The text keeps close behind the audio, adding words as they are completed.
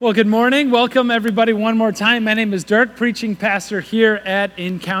Well, good morning. Welcome, everybody, one more time. My name is Dirk, preaching pastor here at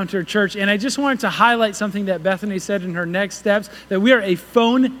Encounter Church. And I just wanted to highlight something that Bethany said in her next steps, that we are a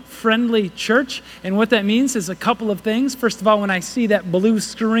phone-friendly church. And what that means is a couple of things. First of all, when I see that blue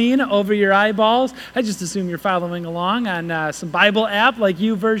screen over your eyeballs, I just assume you're following along on some Bible app like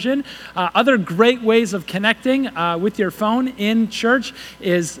YouVersion. Other great ways of connecting with your phone in church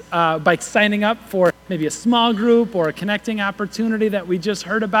is by signing up for maybe a small group or a connecting opportunity that we just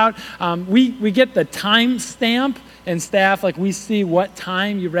heard about. We get the time stamp and staff, like we see what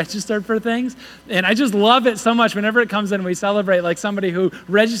time you registered for things. And I just love it so much whenever it comes in, we celebrate like somebody who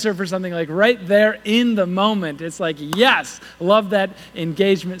registered for something like right there in the moment. It's like, yes, love that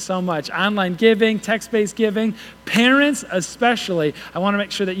engagement so much. Online giving, text-based giving, parents especially. I want to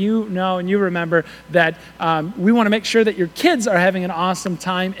make sure that you know and you remember that we want to make sure that your kids are having an awesome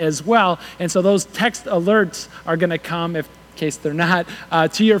time as well. And so those text alerts are going to come in case they're not,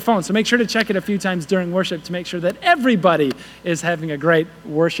 to your phone. So make sure to check it a few times during worship to make sure that everybody is having a great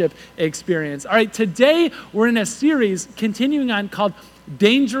worship experience. All right, today we're in a series continuing on called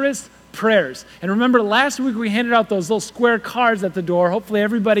Dangerous Prayers. And remember, last week we handed out those little square cards at the door. Hopefully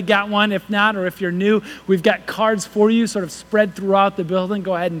everybody got one. If not, or if you're new, we've got cards for you sort of spread throughout the building.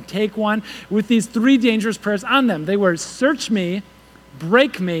 Go ahead and take one with these 3 dangerous prayers on them. They were search me,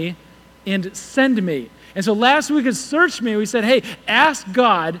 break me, and send me. And so last week at Search Me, we said, hey, ask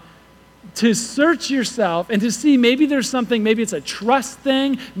God to search yourself and to see maybe there's something, maybe it's a trust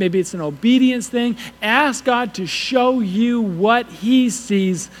thing, maybe it's an obedience thing. Ask God to show you what he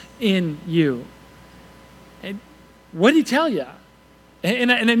sees in you. And what did he tell you?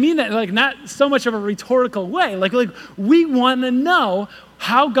 And I mean that like not so much of a rhetorical way. Like we want to know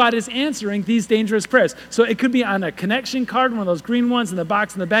how God is answering these dangerous prayers. So it could be on a connection card, one of those green ones in the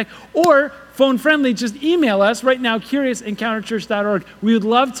box in the back, or phone friendly, just email us right now, curious@encounterchurch.org. We would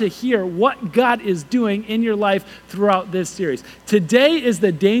love to hear what God is doing in your life throughout this series. Today is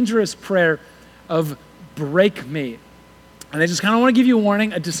the dangerous prayer of break me. And I just kind of want to give you a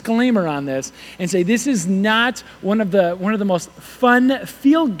warning, a disclaimer on this, and say this is not one of the most fun,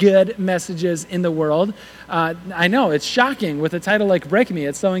 feel-good messages in the world. I know, it's shocking with a title like Break Me.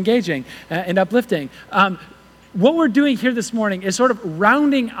 It's so engaging and uplifting. What we're doing here this morning is sort of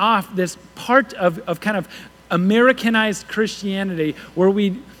rounding off this part of kind of Americanized Christianity where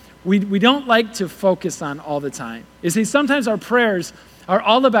we don't like to focus on all the time. You see, sometimes our prayers are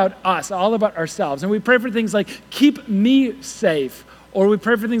all about us, all about ourselves. And we pray for things like, keep me safe. Or we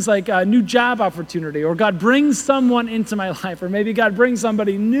pray for things like a new job opportunity. Or God brings someone into my life. Or maybe God brings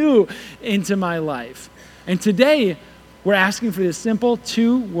somebody new into my life. And today, we're asking for this simple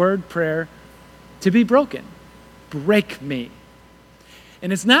 2-word prayer to be broken. Break me.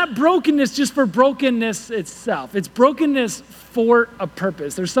 And it's not brokenness just for brokenness itself. It's brokenness for a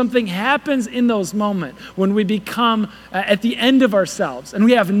purpose. There's something happens in those moments when we become at the end of ourselves and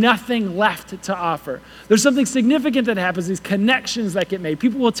we have nothing left to offer. There's something significant that happens, these connections that get made.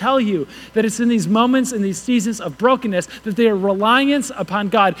 People will tell you that it's in these moments, in these seasons of brokenness, that their reliance upon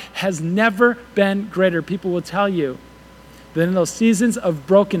God has never been greater. People will tell you that in those seasons of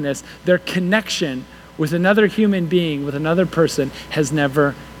brokenness, their connection with another human being, with another person, has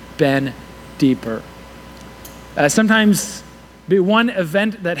never been deeper. Sometimes be one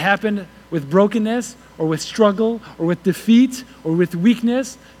event that happened with brokenness or with struggle or with defeat or with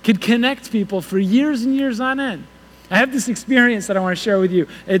weakness could connect people for years and years on end. I have this experience that I want to share with you.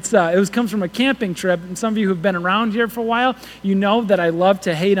 It comes from a camping trip, and some of you who've been around here for a while, you know that I love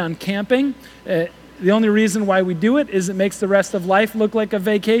to hate on camping. The only reason why we do it is it makes the rest of life look like a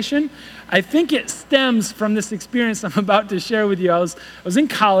vacation. I think it stems from this experience I'm about to share with you. I was in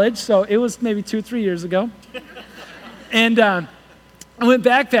college, so it was maybe 2-3 years ago. And I went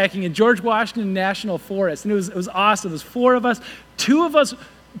backpacking in George Washington National Forest, and it was awesome. It was 4 of us. 2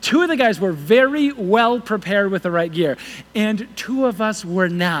 of the guys were very well prepared with the right gear, and 2 of us were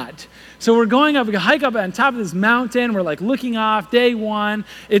not. So we're going up, we hike up on top of this mountain. We're like looking off, day 1.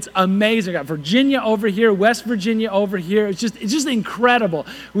 It's amazing. We got Virginia over here, West Virginia over here. It's just incredible.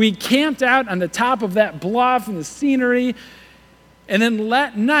 We camped out on the top of that bluff and the scenery. And then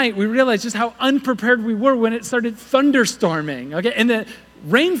that night, we realized just how unprepared we were when it started thunderstorming. Okay, and the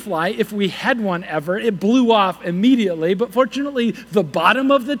rainfly, if we had one ever, it blew off immediately. But fortunately, the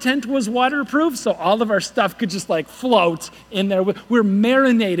bottom of the tent was waterproof, so all of our stuff could just like float in there. We're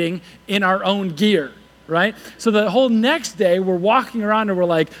marinating in our own gear, right? So the whole next day, we're walking around and we're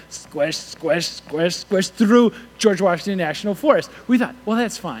like, squish, squish, squish, squish through George Washington National Forest. We thought, well,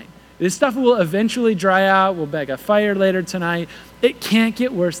 that's fine. This stuff will eventually dry out. We'll bake a fire later tonight. It can't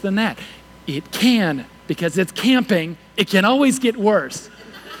get worse than that. It can, because it's camping. It can always get worse.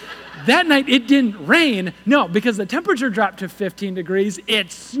 That night it didn't rain. No, because the temperature dropped to 15 degrees.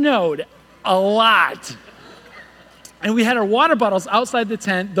 It snowed a lot. And we had our water bottles outside the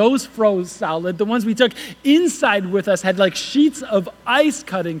tent. Those froze solid. The ones we took inside with us had like sheets of ice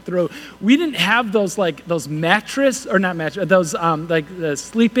cutting through. We didn't have those mattress, or not mattress, those like the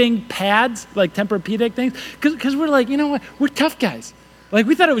sleeping pads, like Tempur-Pedic things. Because we're like, you know what? We're tough guys. Like,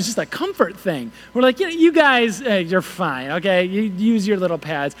 we thought it was just a comfort thing. We're like, you guys, you're fine, okay? You use your little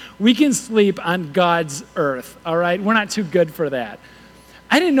pads. We can sleep on God's earth, all right? We're not too good for that.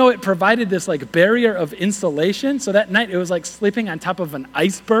 I didn't know it provided this like barrier of insulation. So that night it was like sleeping on top of an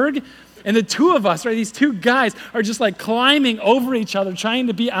iceberg. And the two of us, right, these two guys are just like climbing over each other, trying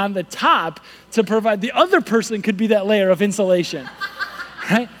to be on the top to provide the other person could be that layer of insulation,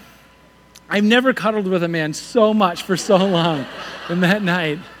 right? I've never cuddled with a man so much for so long than that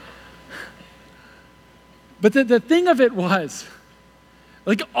night. But the thing of it was,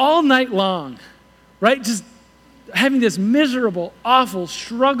 like all night long, right, just having this miserable, awful,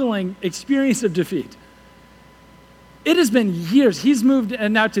 struggling experience of defeat. It has been years. He's moved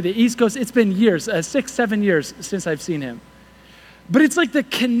now to the East Coast. It's been years, 6, 7 years since I've seen him. But it's like the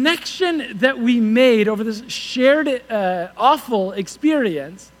connection that we made over this shared awful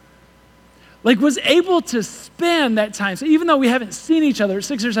experience, like was able to span that time. So even though we haven't seen each other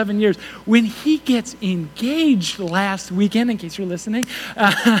 6 or 7 years, when he gets engaged last weekend, in case you're listening,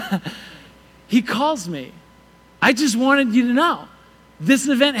 he calls me. I just wanted you to know this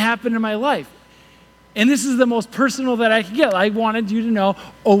event happened in my life. And this is the most personal that I could get. I wanted you to know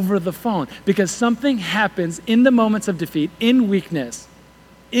over the phone because something happens in the moments of defeat, in weakness,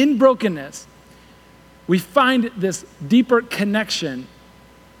 in brokenness. We find this deeper connection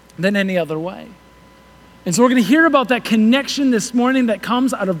than any other way. And so we're going to hear about that connection this morning that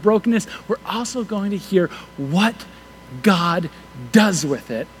comes out of brokenness. We're also going to hear what God does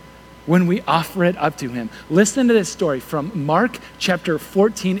with it when we offer it up to him. Listen to this story from Mark chapter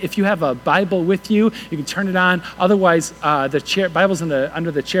 14. If you have a Bible with you, you can turn it on. Otherwise, the Bible's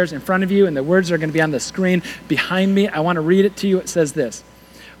under the chairs in front of you, and the words are going to be on the screen behind me. I want to read it to you. It says this.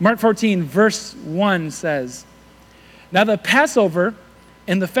 Mark 14, verse 1 says, "Now the Passover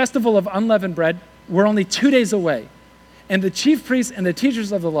and the festival of unleavened bread were only 2 days away, and the chief priests and the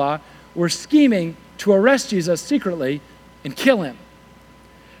teachers of the law were scheming to arrest Jesus secretly and kill him.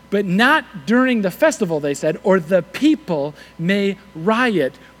 But not during the festival, they said, or the people may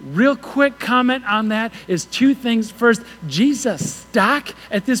riot." Real quick comment on that is two things. First, Jesus' stock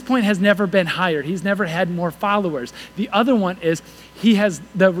at this point has never been higher. He's never had more followers. The other one is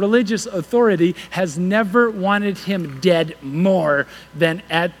the religious authority has never wanted him dead more than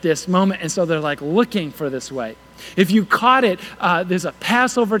at this moment. And so they're like looking for this way. If you caught it, there's a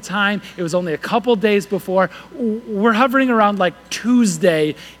Passover time. It was only a couple days before. We're hovering around like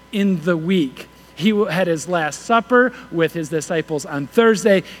Tuesday in the week. He had his Last Supper with his disciples on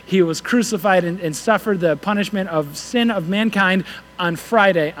Thursday. He was crucified and suffered the punishment of sin of mankind on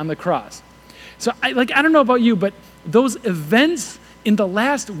Friday on the cross. So I don't know about you, but those events in the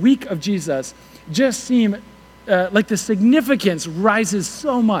last week of Jesus just seem like the significance rises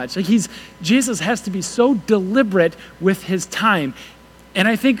so much. Like Jesus has to be so deliberate with his time. And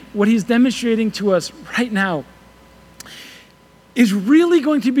I think what he's demonstrating to us right now is really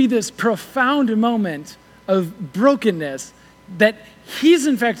going to be this profound moment of brokenness that he's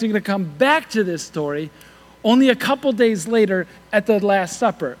in fact going to come back to this story only a couple days later at the Last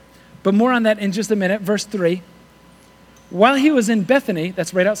Supper. But more on that in just a minute. Verse 3, "While he was in Bethany,"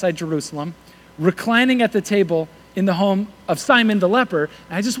 that's right outside Jerusalem, "reclining at the table in the home of Simon the leper."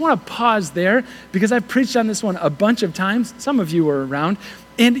 And I just want to pause there because I've preached on this one a bunch of times. Some of you were around.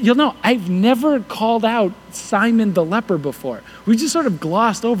 And you'll know, I've never called out Simon the leper before. We just sort of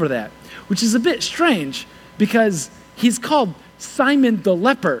glossed over that, which is a bit strange because he's called Simon the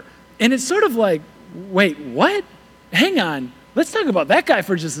leper. And it's sort of like, wait, what? Hang on. Let's talk about that guy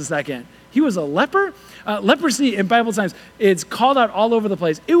for just a second. He was a leper? Leprosy in Bible times, it's called out all over the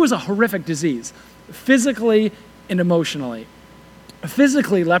place. It was a horrific disease, physically and emotionally.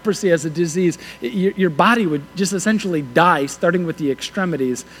 Physically, leprosy as a disease, your body would just essentially die, starting with the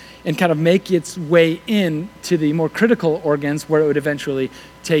extremities, and kind of make its way in to the more critical organs where it would eventually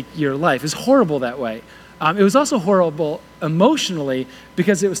take your life. It's horrible that way. It was also horrible emotionally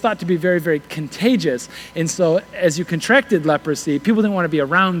because it was thought to be very, very contagious. And so as you contracted leprosy, people didn't want to be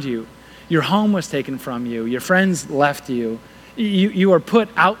around you. Your home was taken from you. Your friends left you. You were put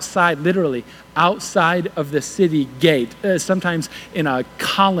outside, literally, outside of the city gate, sometimes in a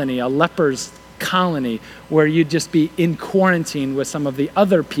colony, a leper's colony where you'd just be in quarantine with some of the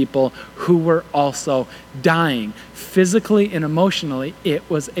other people who were also dying. Physically and emotionally, it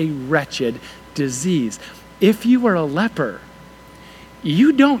was a wretched disease. If you were a leper,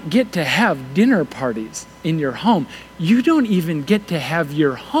 you don't get to have dinner parties in your home. You don't even get to have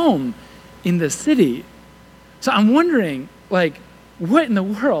your home in the city. So I'm wondering, like, what in the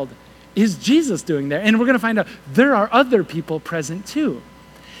world is Jesus doing there? And we're going to find out there are other people present too.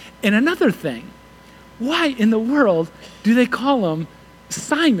 And another thing, why in the world do they call him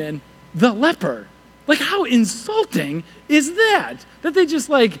Simon the leper? Like, how insulting is that? That they just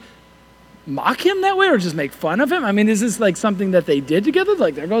like mock him that way or just make fun of him? I mean, is this like something that they did together?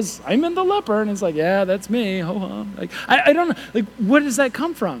 Like, there goes Simon the leper, and it's like, yeah, that's me. Ho ho. Like, I don't know. Like, where does that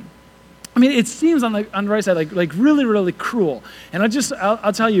come from? I mean, it seems on the right side like really, really cruel. And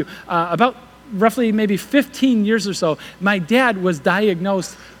I'll tell you, about roughly maybe 15 years or so, my dad was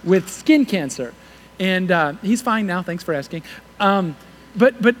diagnosed with skin cancer. And he's fine now, thanks for asking.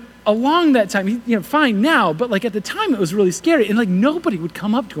 But along that time, he's fine now, but like at the time it was really scary. And like nobody would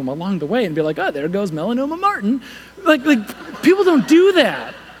come up to him along the way and be like, oh, there goes Melanoma Martin. Like people don't do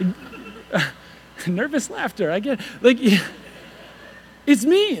that. Nervous laughter, I get it. Like, it's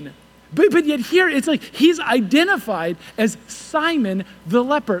mean. But yet here, it's like he's identified as Simon the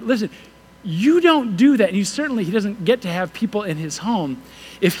leper. Listen, you don't do that, and he doesn't get to have people in his home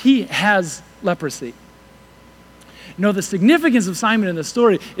if he has leprosy. No, the significance of Simon in the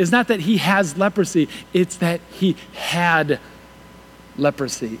story is not that he has leprosy, it's that he had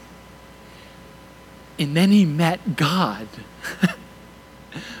leprosy. And then he met God.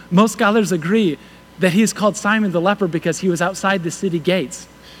 Most scholars agree that he is called Simon the leper because he was outside the city gates,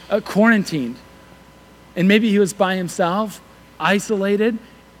 quarantined. And maybe he was by himself, isolated,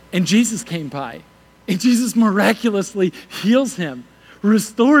 and Jesus came by. And Jesus miraculously heals him,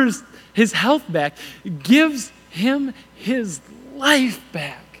 restores his health back, gives him his life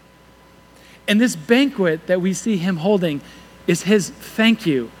back. And this banquet that we see him holding is his thank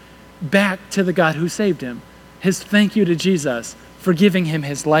you back to the God who saved him. His thank you to Jesus for giving him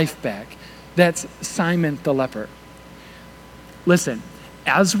his life back. That's Simon the leper. Listen,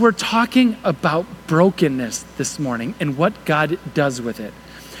 as we're talking about brokenness this morning and what God does with it,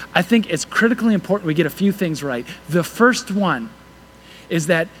 I think it's critically important we get a few things right. The first one is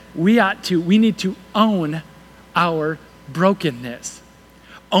that we need to own our brokenness.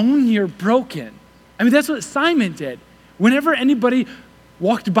 Own your broken. I mean, that's what Simon did. Whenever anybody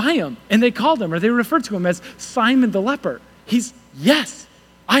walked by him and they called him or they referred to him as Simon the leper, yes,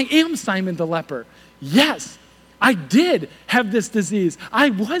 I am Simon the leper. Yes, I did have this disease. I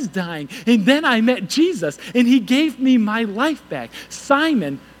was dying. And then I met Jesus and he gave me my life back.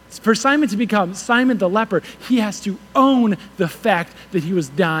 For Simon to become Simon the leper, he has to own the fact that he was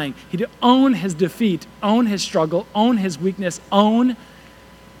dying. He had to own his defeat, own his struggle, own his weakness, own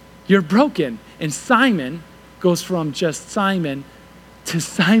you're broken. And Simon goes from just Simon to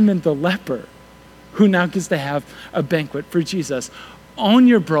Simon the leper, who now gets to have a banquet for Jesus. Own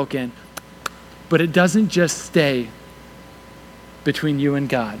your broken, but it doesn't just stay between you and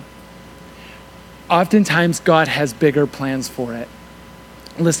God. Oftentimes, God has bigger plans for it.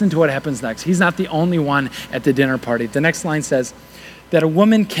 Listen to what happens next. He's not the only one at the dinner party. The next line says that a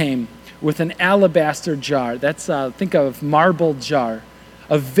woman came with an alabaster jar. That's, think of marble jar,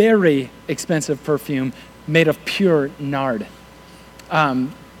 a very expensive perfume made of pure nard.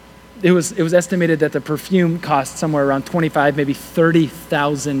 It was estimated that the perfume cost somewhere around $25,000, maybe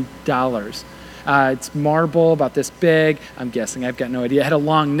 $30,000. It's marble, about this big. I'm guessing, I've got no idea. It had a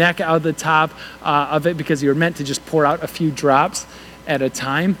long neck out of the top of it because you were meant to just pour out a few drops at a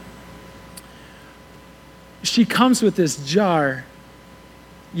time. She comes with this jar,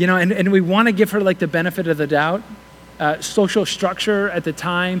 and we want to give her like the benefit of the doubt. Social structure at the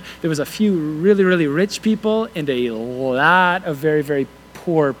time, there was a few really, really rich people and a lot of very, very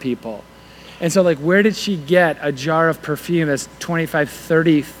poor people. And so, like, where did she get a jar of perfume that's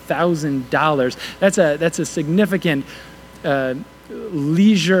 $25,000, $30,000? That's a significant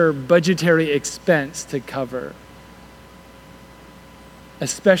leisure budgetary expense to cover,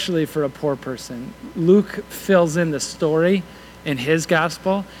 especially for a poor person. Luke fills in the story in his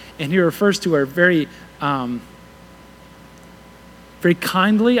gospel, and he refers to her very, very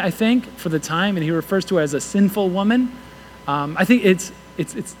kindly, I think, for the time, and he refers to her as a sinful woman. I think it's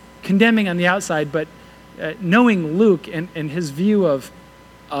condemning on the outside, but knowing Luke and his view of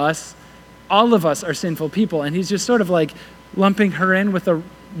us, all of us are sinful people, and he's just sort of like lumping her in with the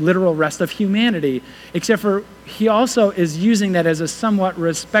literal rest of humanity, except for he also is using that as a somewhat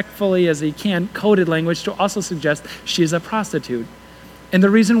respectfully as he can coded language to also suggest she's a prostitute. And the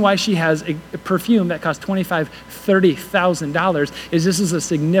reason why she has a perfume that costs $25,000, $30,000 is this is a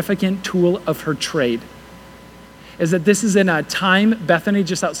significant tool of her trade. Is that this is in a time, Bethany,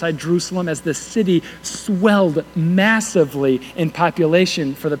 just outside Jerusalem, as the city swelled massively in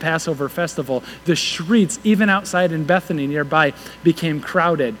population for the Passover festival. The streets, even outside in Bethany nearby, became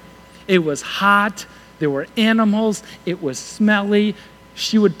crowded. It was hot, there were animals, it was smelly.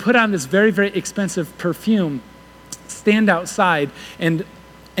 She would put on this very, very expensive perfume, stand outside, and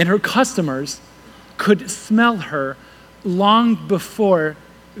her customers could smell her long before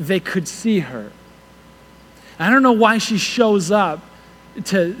they could see her. I don't know why she shows up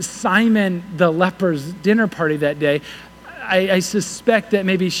to Simon the leper's dinner party that day. I suspect that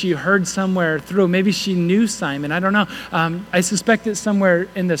maybe she heard somewhere through, maybe she knew Simon, I don't know. I suspect that somewhere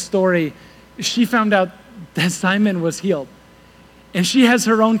in the story, she found out that Simon was healed. And she has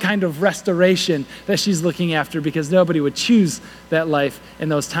her own kind of restoration that she's looking after because nobody would choose that life in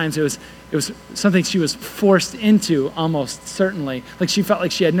those times. It was something she was forced into, almost certainly. Like she felt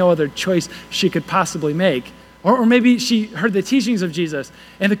like she had no other choice she could possibly make. Or maybe she heard the teachings of Jesus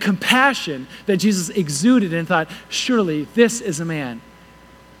and the compassion that Jesus exuded and thought, surely this is a man.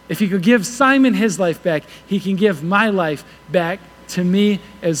 If he could give Simon his life back, he can give my life back to me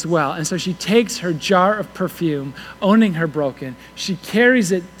as well. And so she takes her jar of perfume, owning her broken. She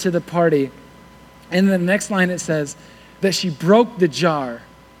carries it to the party. And in the next line it says that she broke the jar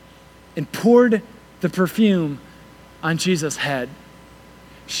and poured the perfume on Jesus' head.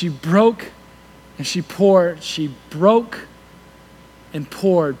 She broke and she poured, she broke and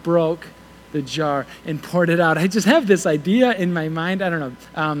poured, broke the jar and poured it out. I just have this idea in my mind, I don't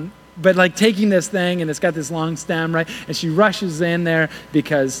know, but like taking this thing and it's got this long stem, right? And she rushes in there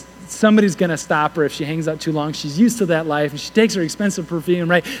because somebody's gonna stop her if she hangs out too long. She's used to that life and she takes her expensive perfume,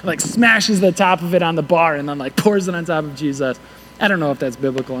 right? And like smashes the top of it on the bar and then like pours it on top of Jesus. I don't know if that's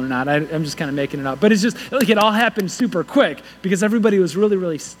biblical or not. I'm just kind of making it up. But it's just like it all happened super quick because everybody was really,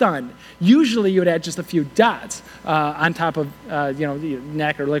 really stunned. Usually you would add just a few dots on top of your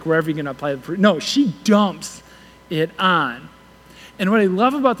neck or like wherever you're going to apply the No, she dumps it on. And what I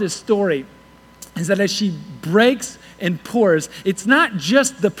love about this story is that as she breaks and pours, it's not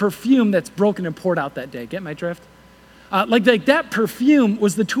just the perfume that's broken and poured out that day. Get my drift? Like that perfume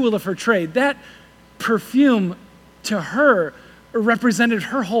was the tool of her trade. That perfume to her represented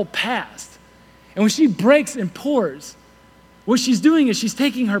her whole past. And when she breaks and pours, what she's doing is she's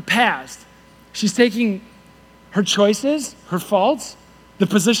taking her past. She's taking her choices, her faults, the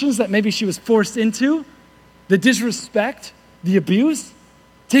positions that maybe she was forced into, the disrespect, the abuse,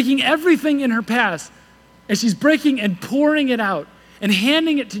 taking everything in her past, and she's breaking and pouring it out and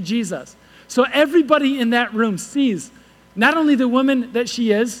handing it to Jesus. So everybody in that room sees not only the woman that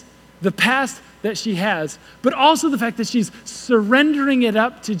she is, the past that she has, but also the fact that she's surrendering it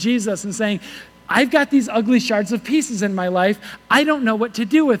up to Jesus and saying, I've got these ugly shards of pieces in my life. I don't know what to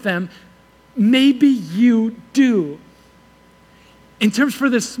do with them. Maybe you do. In terms for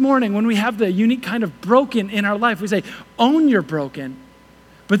this morning, when we have the unique kind of broken in our life, we say, own your broken,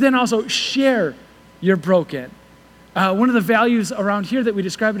 but then also share your broken. One of the values around here that we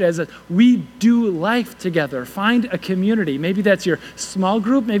describe it as that we do life together. Find a community. Maybe that's your small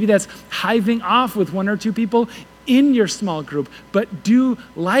group. Maybe that's hiving off with one or two people in your small group. But do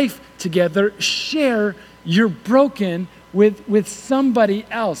life together. Share your broken with somebody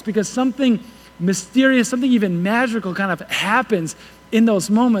else because something mysterious, something even magical kind of happens in those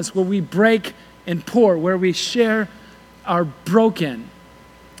moments where we break and pour, where we share our broken.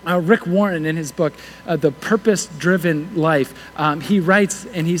 Rick Warren, in his book, The Purpose-Driven Life, he writes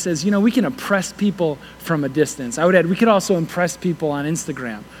and he says, we can oppress people from a distance. I would add, we could also impress people on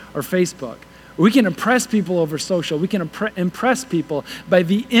Instagram or Facebook. We can impress people over social. We can impress people by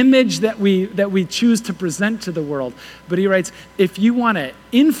the image that we choose to present to the world. But he writes, if you want to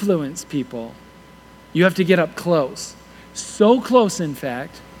influence people, you have to get up close. So close, in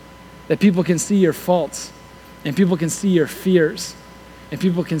fact, that people can see your faults and people can see your fears. And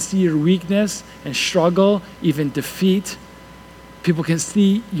people can see your weakness and struggle, even defeat. People can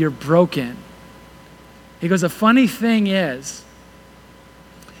see you're broken. He goes, the funny thing is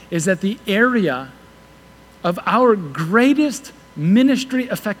that the area of our greatest ministry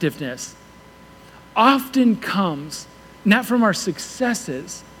effectiveness often comes not from our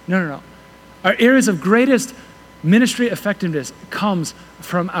successes. No. Our areas of greatest ministry effectiveness comes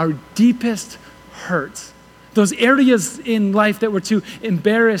from our deepest hurts. Those areas in life that we're too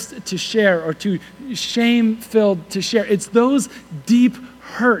embarrassed to share or too shame-filled to share. It's those deep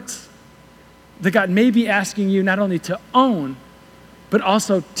hurts that God may be asking you not only to own, but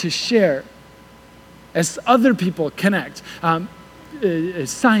also to share as other people connect.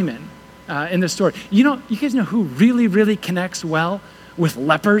 Simon in the story. You guys know who really, really connects well with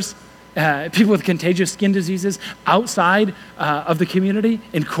lepers, people with contagious skin diseases outside of the community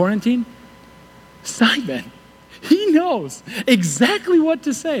in quarantine? Simon. He knows exactly what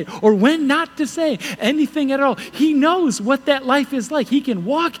to say or when not to say anything at all. He knows what that life is like. He can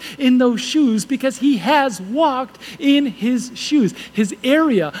walk in those shoes because he has walked in his shoes. His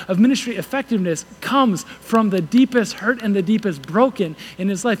area of ministry effectiveness comes from the deepest hurt and the deepest broken in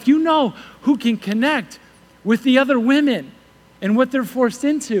his life. You know who can connect with the other women and what they're forced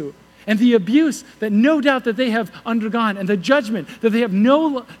into, and the abuse that no doubt that they have undergone, and the judgment that they have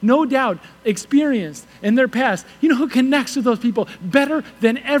no doubt experienced in their past. You know who connects with those people better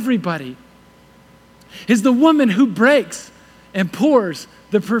than everybody is the woman who breaks and pours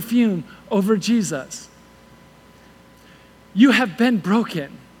the perfume over Jesus. You have been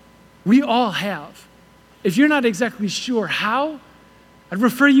broken. We all have. If you're not exactly sure how, I'd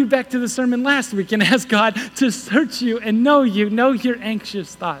refer you back to the sermon last week and ask God to search you and know your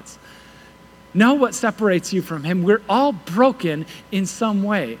anxious thoughts. Know what separates you from him. We're all broken in some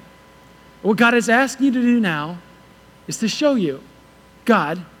way. What God is asking you to do now is to show you,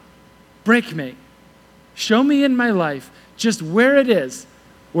 God, break me. Show me in my life just where it is,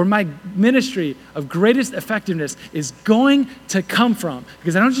 where my ministry of greatest effectiveness is going to come from.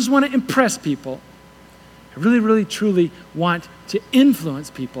 Because I don't just want to impress people. I really, really, truly want to influence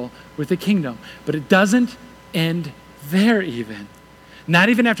people with the kingdom. But it doesn't end there even. Not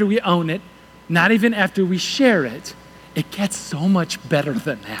even after we own it. Not even after we share it. It gets so much better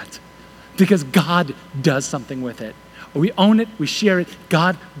than that because God does something with it. We own it, we share it,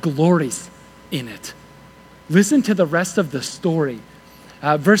 God glories in it. Listen to the rest of the story.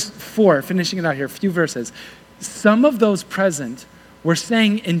 Verse 4, finishing it out here, a few verses. Some of those present were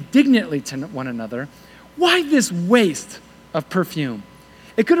saying indignantly to one another, "Why this waste of perfume?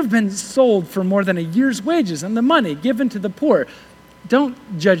 It could have been sold for more than a year's wages and the money given to the poor." Don't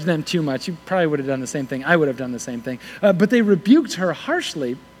judge them too much. You probably would have done the same thing. I would have done the same thing. But they rebuked her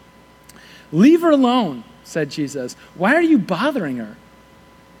harshly. "Leave her alone," said Jesus. "Why are you bothering her?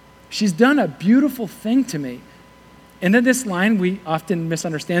 She's done a beautiful thing to me." And then this line we often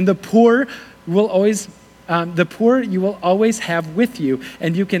misunderstand. The poor you will always have with you,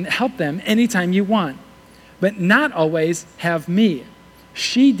 and you can help them anytime you want, but not always have me.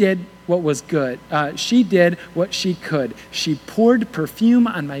 She did what was good. She did what she could. She poured perfume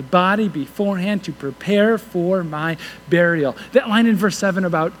on my body beforehand to prepare for my burial. That line in verse 7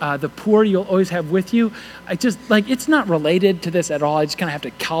 about the poor you'll always have with you, it's not related to this at all. I just kind of have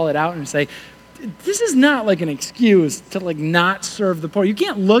to call it out and say, this is not like an excuse to not serve the poor. You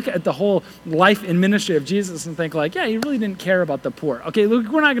can't look at the whole life and ministry of Jesus and think yeah, he really didn't care about the poor. Okay, look,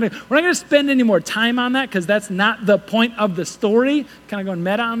 we're not gonna spend any more time on that because that's not the point of the story. Kind of going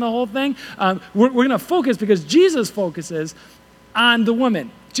meta on the whole thing. We're gonna focus because Jesus focuses on the woman.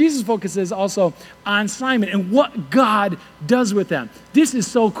 Jesus focuses also on Simon and what God does with them. This is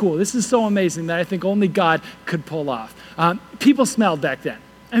so cool. This is so amazing that I think only God could pull off. People smelled back then.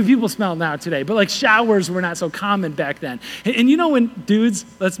 And people smell now today, but showers were not so common back then. And you know when dudes,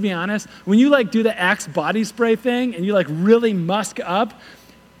 let's be honest, when you do the Axe body spray thing and you really musk up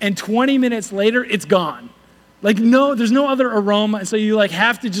and 20 minutes later, it's gone. There's no other aroma. And so you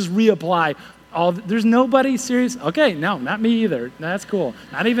have to just reapply there's nobody serious. Okay, no, not me either. That's cool.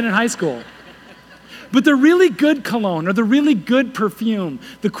 Not even in high school. But the really good cologne or the really good perfume,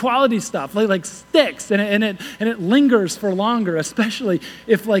 the quality stuff, sticks and it lingers for longer, especially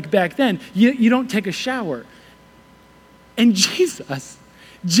if back then you don't take a shower. And Jesus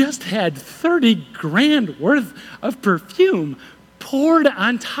just had 30 grand worth of perfume poured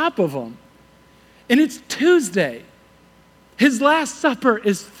on top of him. And it's Tuesday. His Last Supper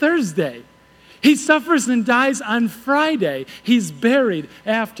is Thursday. He suffers and dies on Friday. He's buried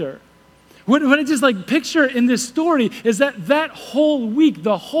after. What I just picture in this story is that whole week,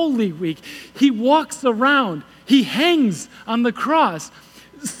 the Holy Week, he walks around, he hangs on the cross,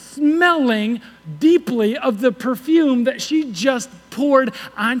 smelling deeply of the perfume that she just poured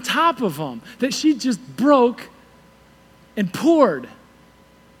on top of him, that she just broke and poured.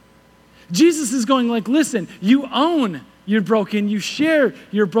 Jesus is going listen, you own you're broken, you share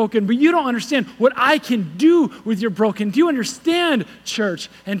you're broken, but you don't understand what I can do with your broken. Do you understand, church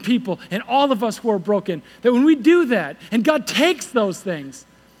and people and all of us who are broken, that when we do that and God takes those things,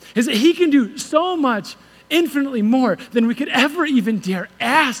 is that he can do so much, infinitely more than we could ever even dare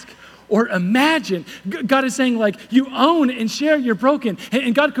ask or imagine. God is saying, like, you own and share your broken.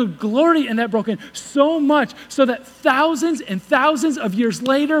 And God could glory in that broken so much so that thousands and thousands of years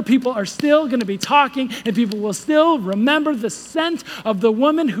later, people are still going to be talking and people will still remember the scent of the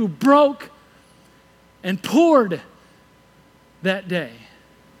woman who broke and poured that day.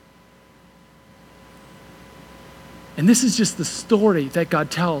 And this is just the story that God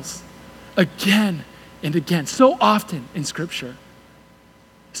tells again and again, so often in Scripture.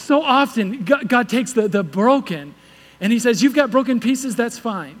 So often, God takes the broken and he says, you've got broken pieces, that's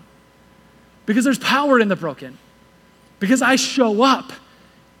fine. Because there's power in the broken. Because I show up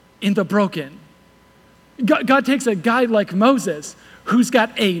in the broken. God takes a guy like Moses who's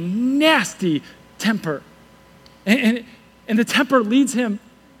got a nasty temper. And the temper leads him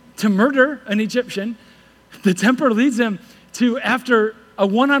to murder an Egyptian. The temper leads him to, after a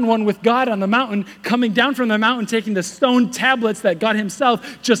one-on-one with God on the mountain, coming down from the mountain, taking the stone tablets that God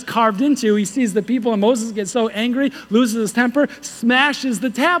himself just carved into. He sees the people and Moses gets so angry, loses his temper, smashes the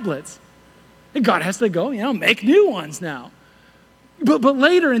tablets. And God has to go, make new ones now. But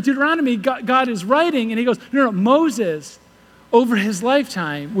later in Deuteronomy, God is writing and he goes, no, Moses, over his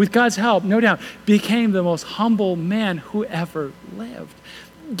lifetime, with God's help, no doubt, became the most humble man who ever lived.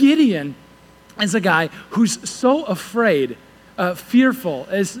 Gideon is a guy who's so afraid, fearful,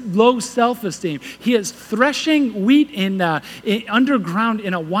 is low self-esteem. He is threshing wheat underground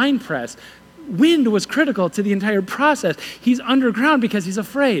in a wine press. Wind was critical to the entire process. He's underground because he's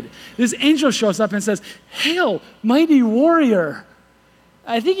afraid. This angel shows up and says, "Hail, mighty warrior."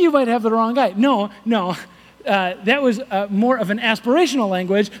 I think you might have the wrong guy. No. That was more of an aspirational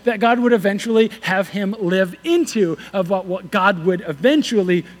language that God would eventually have him live into, of what God would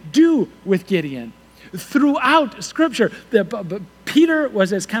eventually do with Gideon. Throughout Scripture, Peter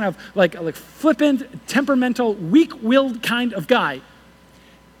was this kind of like flippant, temperamental, weak-willed kind of guy.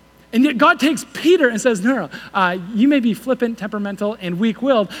 And yet God takes Peter and says, no, you may be flippant, temperamental, and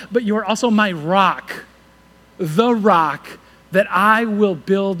weak-willed, but you are also my rock, the rock that I will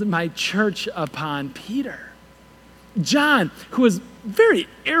build my church upon. Peter. John, who was very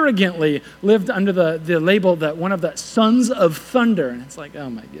arrogantly lived under the label that one of the sons of thunder. And it's like, oh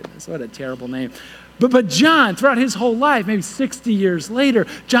my goodness, what a terrible name. But John, throughout his whole life, maybe 60 years later,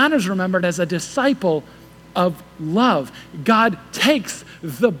 John is remembered as a disciple of love. God takes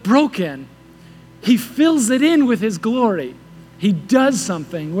the broken, he fills it in with his glory. He does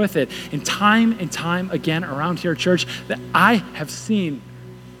something with it. And time again around here, church, that I have seen,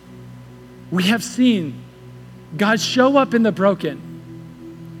 we have seen God show up in the broken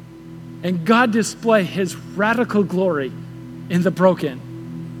and God display his radical glory in the broken.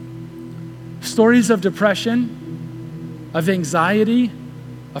 Stories of depression, of anxiety,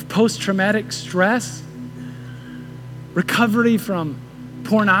 of post-traumatic stress, recovery from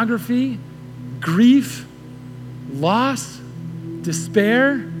pornography, grief, loss,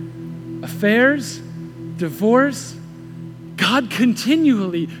 despair, affairs, divorce. God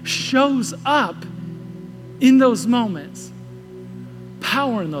continually shows up in those moments.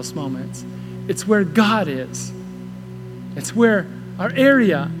 Power in those moments. It's where God is. It's where our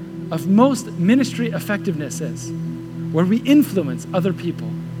area of most ministry effectiveness is, where we influence other people.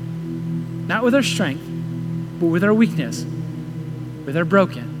 Not with our strength, but with our weakness, with our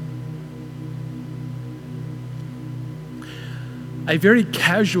broken. I very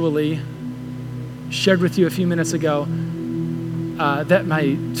casually shared with you a few minutes ago that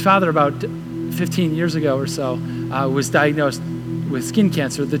my father, about 15 years ago or so, was diagnosed with skin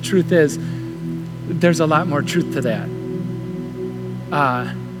cancer. The truth is, there's a lot more truth to that.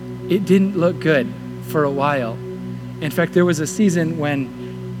 It didn't look good for a while. In fact, there was a season when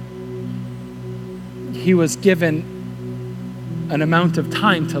he was given an amount of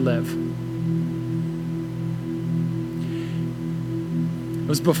time to live. It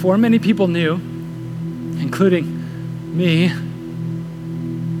was before many people knew, including me.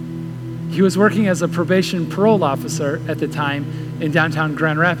 He was working as a probation parole officer at the time in downtown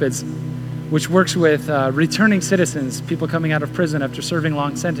Grand Rapids, which works with returning citizens, people coming out of prison after serving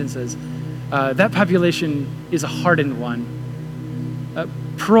long sentences. That population is a hardened one.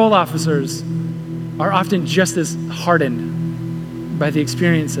 Parole officers are often just as hardened by the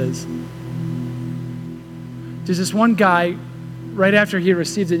experiences. There's this one guy, right after he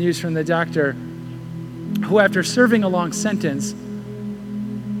received the news from the doctor, who after serving a long sentence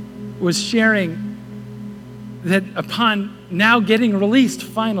was sharing that upon now getting released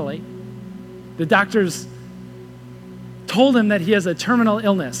finally, the doctors told him that he has a terminal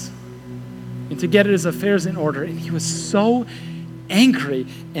illness and to get his affairs in order. And he was so angry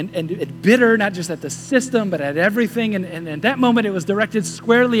and bitter, not just at the system, but at everything. And at that moment, it was directed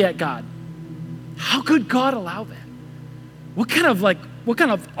squarely at God. How could God allow that? What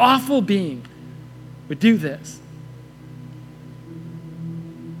kind of awful being would do this?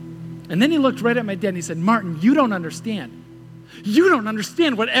 And then he looked right at my dad and he said, Martin, you don't understand. You don't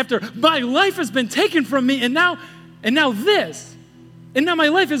understand what after my life has been taken from me and now this. And now my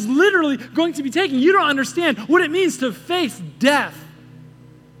life is literally going to be taken. You don't understand what it means to face death.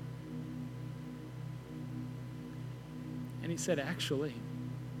 And he said, actually,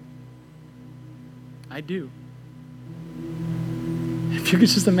 I do. If you could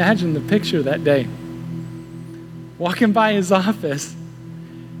just imagine the picture that day. Walking by his office,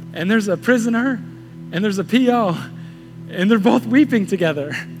 and there's a prisoner, and there's a PO, and they're both weeping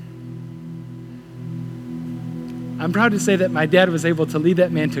together. I'm proud to say that my dad was able to lead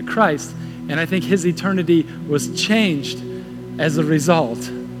that man to Christ, and I think his eternity was changed as a result.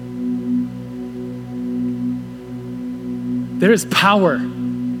 There is power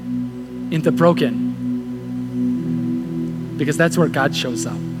in the broken, because that's where God shows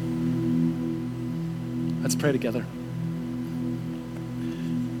up. Let's pray together.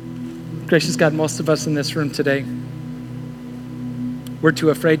 Gracious God, most of us in this room today, we're too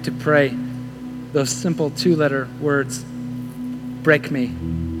afraid to pray those simple 2-letter words, break me.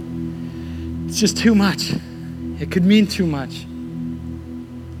 It's just too much. It could mean too much.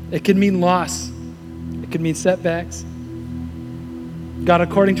 It could mean loss. It could mean setbacks. God,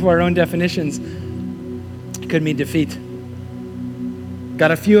 according to our own definitions, it could mean defeat.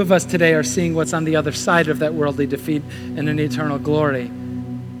 God, a few of us today are seeing what's on the other side of that worldly defeat and an eternal glory.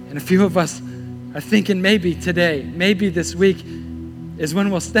 And a few of us are thinking maybe today, maybe this week is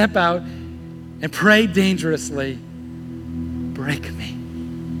when we'll step out and pray dangerously, break me.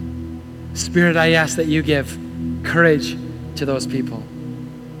 Spirit, I ask that you give courage to those people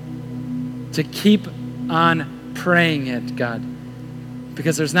to keep on praying it, God,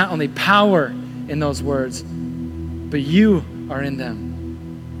 because there's not only power in those words, but you are in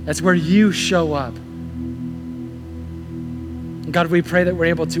them. That's where you show up. God, we pray that we're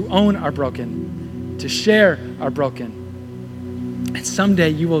able to own our broken, to share our broken, and someday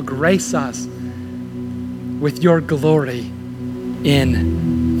you will grace us with your glory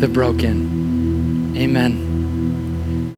in the broken. Amen.